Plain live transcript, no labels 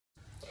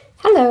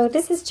Hello,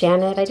 this is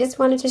Janet. I just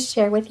wanted to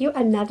share with you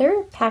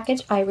another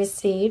package I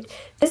received.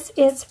 This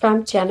is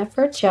from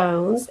Jennifer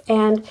Jones,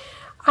 and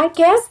I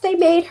guess they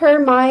made her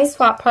my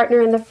swap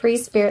partner in the Free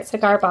Spirit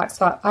cigar box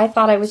swap. I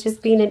thought I was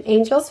just being an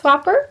angel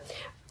swapper,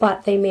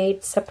 but they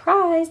made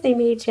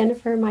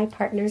Jennifer my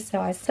partner, so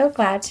I was so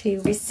glad to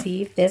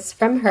receive this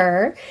from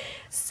her.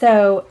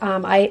 So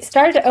I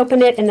started to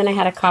open it, and then I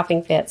had a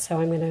coughing fit,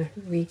 so I'm going to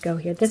re-go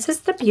here. This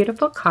is the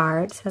beautiful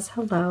card. It says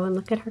hello, and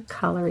look at her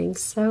coloring.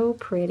 So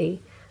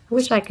pretty. I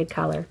wish I could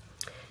color.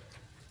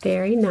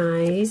 Very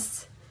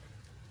nice.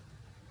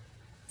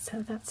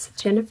 So that's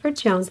Jennifer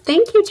Jones.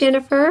 Thank you,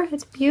 Jennifer.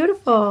 It's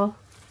beautiful.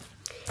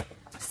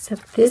 So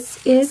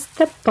this is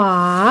the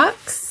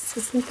box.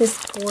 Isn't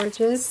this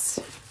gorgeous?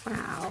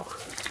 Wow.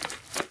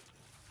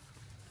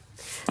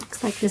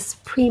 Looks like this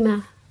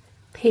Prima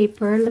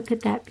paper. Look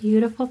at that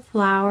beautiful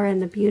flower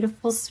and the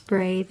beautiful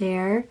spray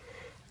there.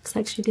 Looks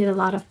like she did a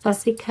lot of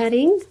fussy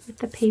cutting with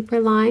the paper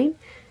line.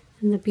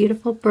 And the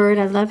beautiful bird.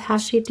 I love how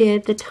she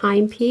did the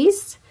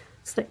timepiece.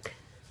 Looks like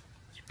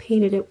she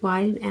painted it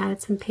white and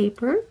added some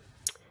paper.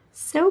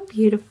 So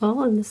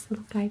beautiful. And this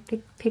little guy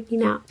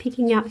peeking out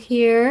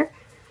here.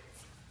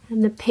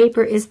 And the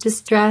paper is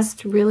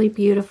distressed really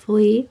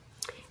beautifully.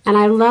 And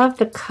I love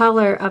the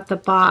color of the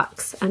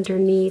box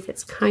underneath.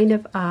 It's kind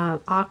of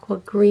aqua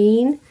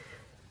green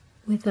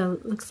with a,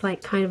 looks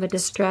like kind of a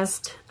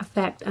distressed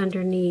effect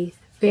underneath.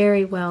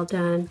 Very well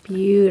done.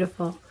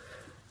 Beautiful.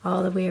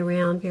 All the way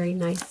around, very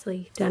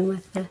nicely done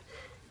with the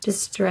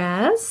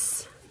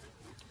distress.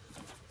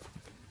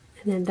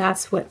 And then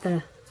that's what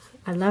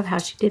I love how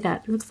she did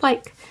that. It looks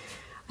like,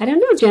 I don't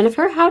know,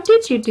 Jennifer, how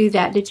did you do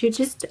that? Did you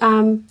just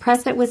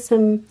press it with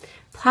some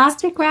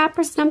plastic wrap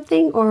or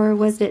something, or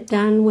was it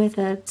done with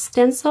a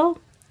stencil?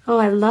 Oh,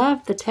 I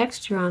love the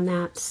texture on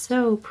that.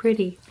 So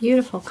pretty,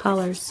 beautiful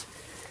colors.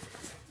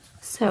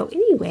 So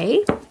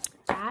anyway,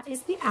 that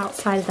is the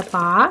outside of the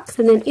box.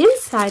 And then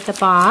inside the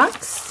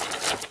box,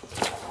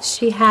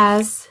 she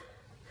has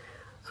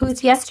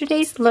Who's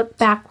Yesterday's Look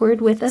Backward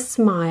with a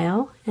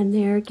Smile. And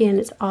there again,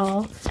 it's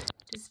all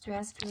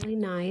distressed really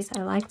nice.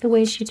 I like the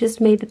way she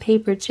just made the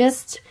paper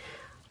just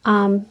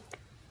in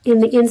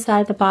the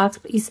inside of the box,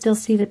 but you still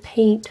see the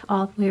paint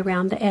all the way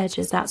around the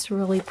edges. That's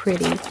really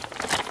pretty.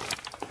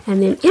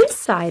 And then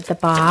inside the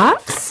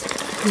box,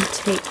 we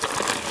take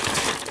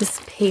this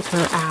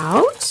paper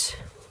out.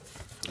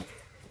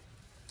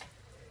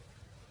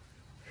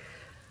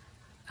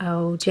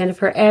 Oh,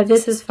 Jennifer,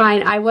 this is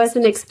fine. I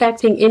wasn't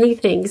expecting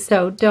anything,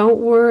 so don't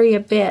worry a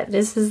bit.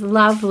 This is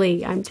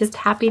lovely. I'm just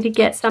happy to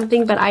get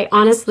something, but I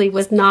honestly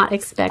was not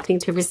expecting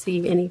to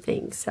receive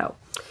anything. So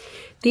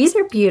these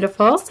are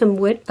beautiful. Some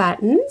wood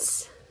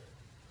buttons.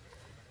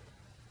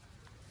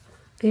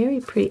 Very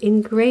pretty.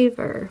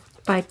 Engraver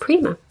by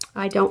Prima.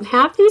 I don't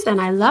have these,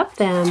 and I love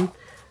them.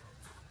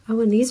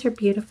 Oh, and these are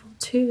beautiful,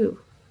 too.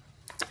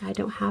 I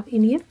don't have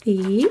any of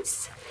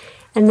these.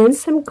 And then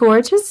some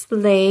gorgeous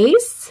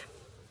lace.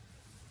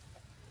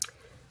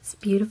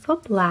 Beautiful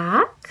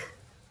black,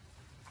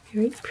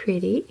 very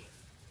pretty,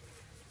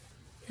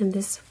 and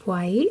this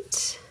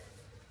white,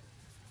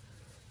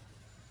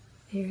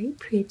 very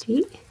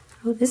pretty.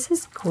 Oh, this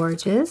is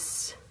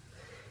gorgeous.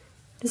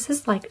 This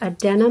is like a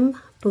denim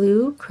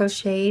blue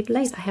crocheted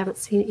lace. I haven't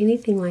seen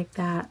anything like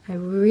that. I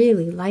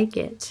really like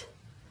it.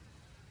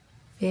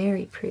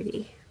 Very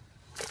pretty.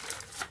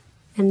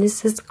 And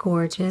this is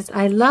gorgeous.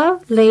 I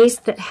love lace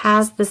that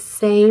has the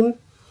same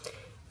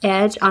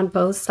edge on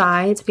both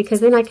sides, because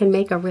then I can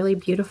make a really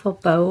beautiful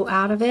bow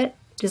out of it,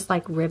 just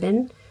like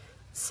ribbon.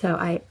 So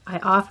I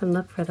often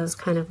look for those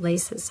kind of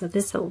laces, so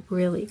this will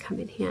really come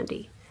in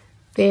handy.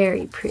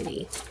 Very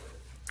pretty.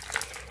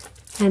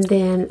 And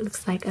then it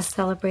looks like a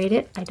Celebrate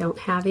It. I don't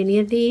have any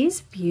of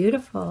these.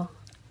 Beautiful.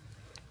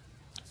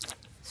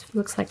 This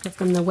looks like they're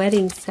from the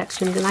wedding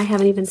section, and I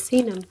haven't even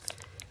seen them.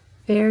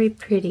 Very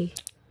pretty.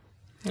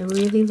 I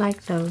really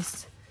like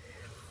those.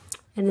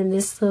 And then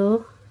this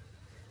little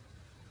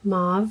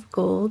mauve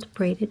gold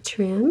braided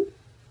trim.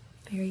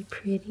 Very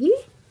pretty.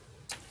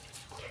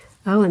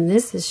 Oh, and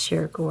this is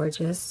sure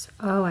gorgeous.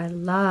 Oh, I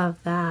love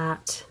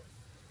that.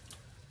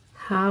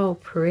 How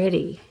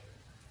pretty.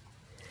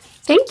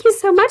 Thank you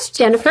so much,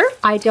 Jennifer.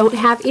 I don't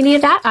have any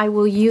of that. I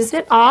will use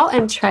it all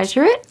and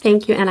treasure it.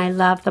 Thank you, and I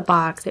love the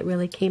box. It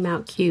really came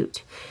out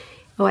cute.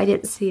 Oh, I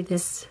didn't see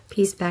this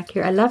piece back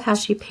here. I love how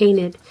she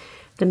painted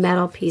the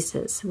metal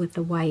pieces with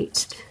the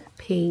white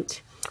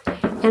paint.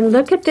 And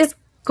look at this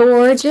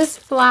gorgeous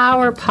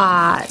flower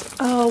pot.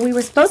 Oh, we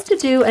were supposed to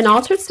do an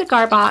altered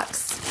cigar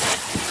box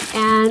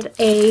and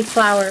a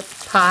flower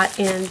pot,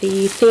 and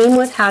the theme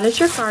was how does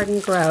your garden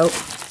grow?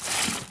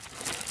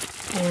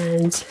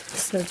 And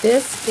so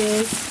this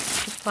is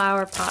the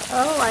flower pot.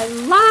 Oh, I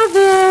love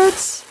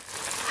it.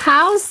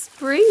 How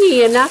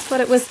springy, and that's what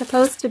it was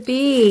supposed to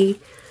be.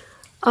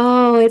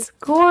 Oh, it's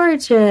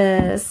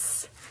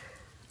gorgeous.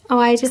 Oh,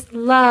 I just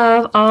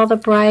love all the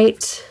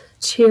bright,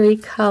 cheery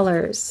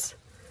colors.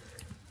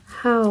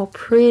 How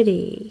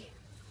pretty.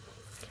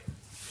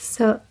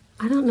 So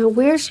I don't know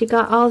where she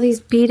got all these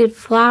beaded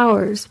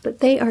flowers, but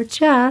they are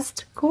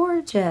just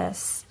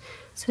gorgeous.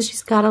 So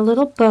she's got a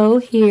little bow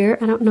here.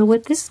 I don't know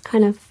what this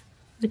kind of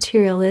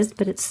material is,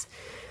 but it's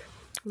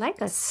like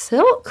a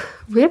silk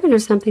ribbon or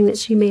something that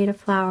she made a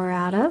flower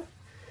out of.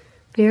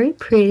 Very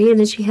pretty. And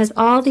then she has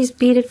all these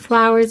beaded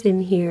flowers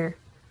in here.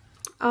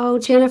 Oh,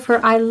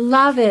 Jennifer, I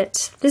love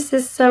it. This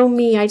is so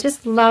me. I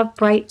just love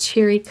bright,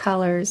 cheery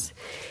colors.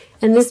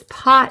 And this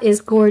pot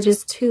is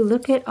gorgeous, too.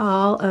 Look at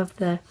all of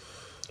the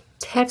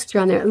texture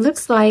on there. It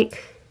looks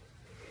like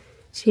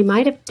she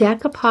might have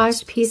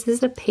decoupaged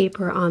pieces of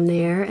paper on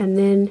there. And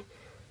then,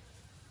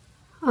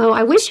 oh,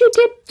 I wish you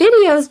did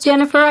videos,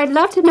 Jennifer. I'd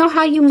love to know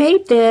how you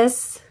made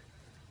this.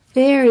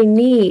 Very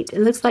neat. It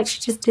looks like she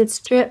just did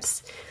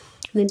strips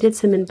and then did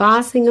some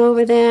embossing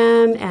over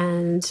them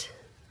and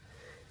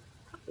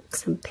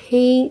some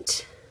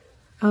paint.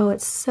 Oh,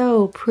 it's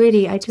so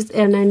pretty.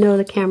 And I know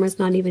the camera's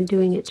not even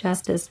doing it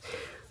justice.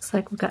 Looks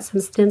like we've got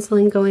some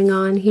stenciling going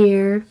on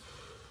here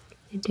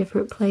in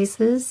different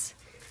places.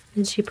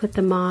 And she put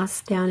the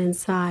moss down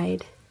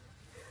inside.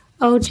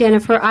 Oh,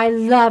 Jennifer, I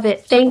love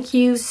it. Thank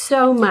you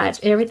so much.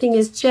 Everything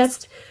is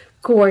just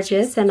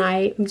gorgeous, and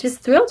I'm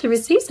just thrilled to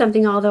receive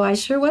something, although I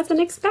sure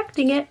wasn't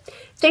expecting it.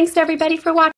 Thanks, everybody, for watching.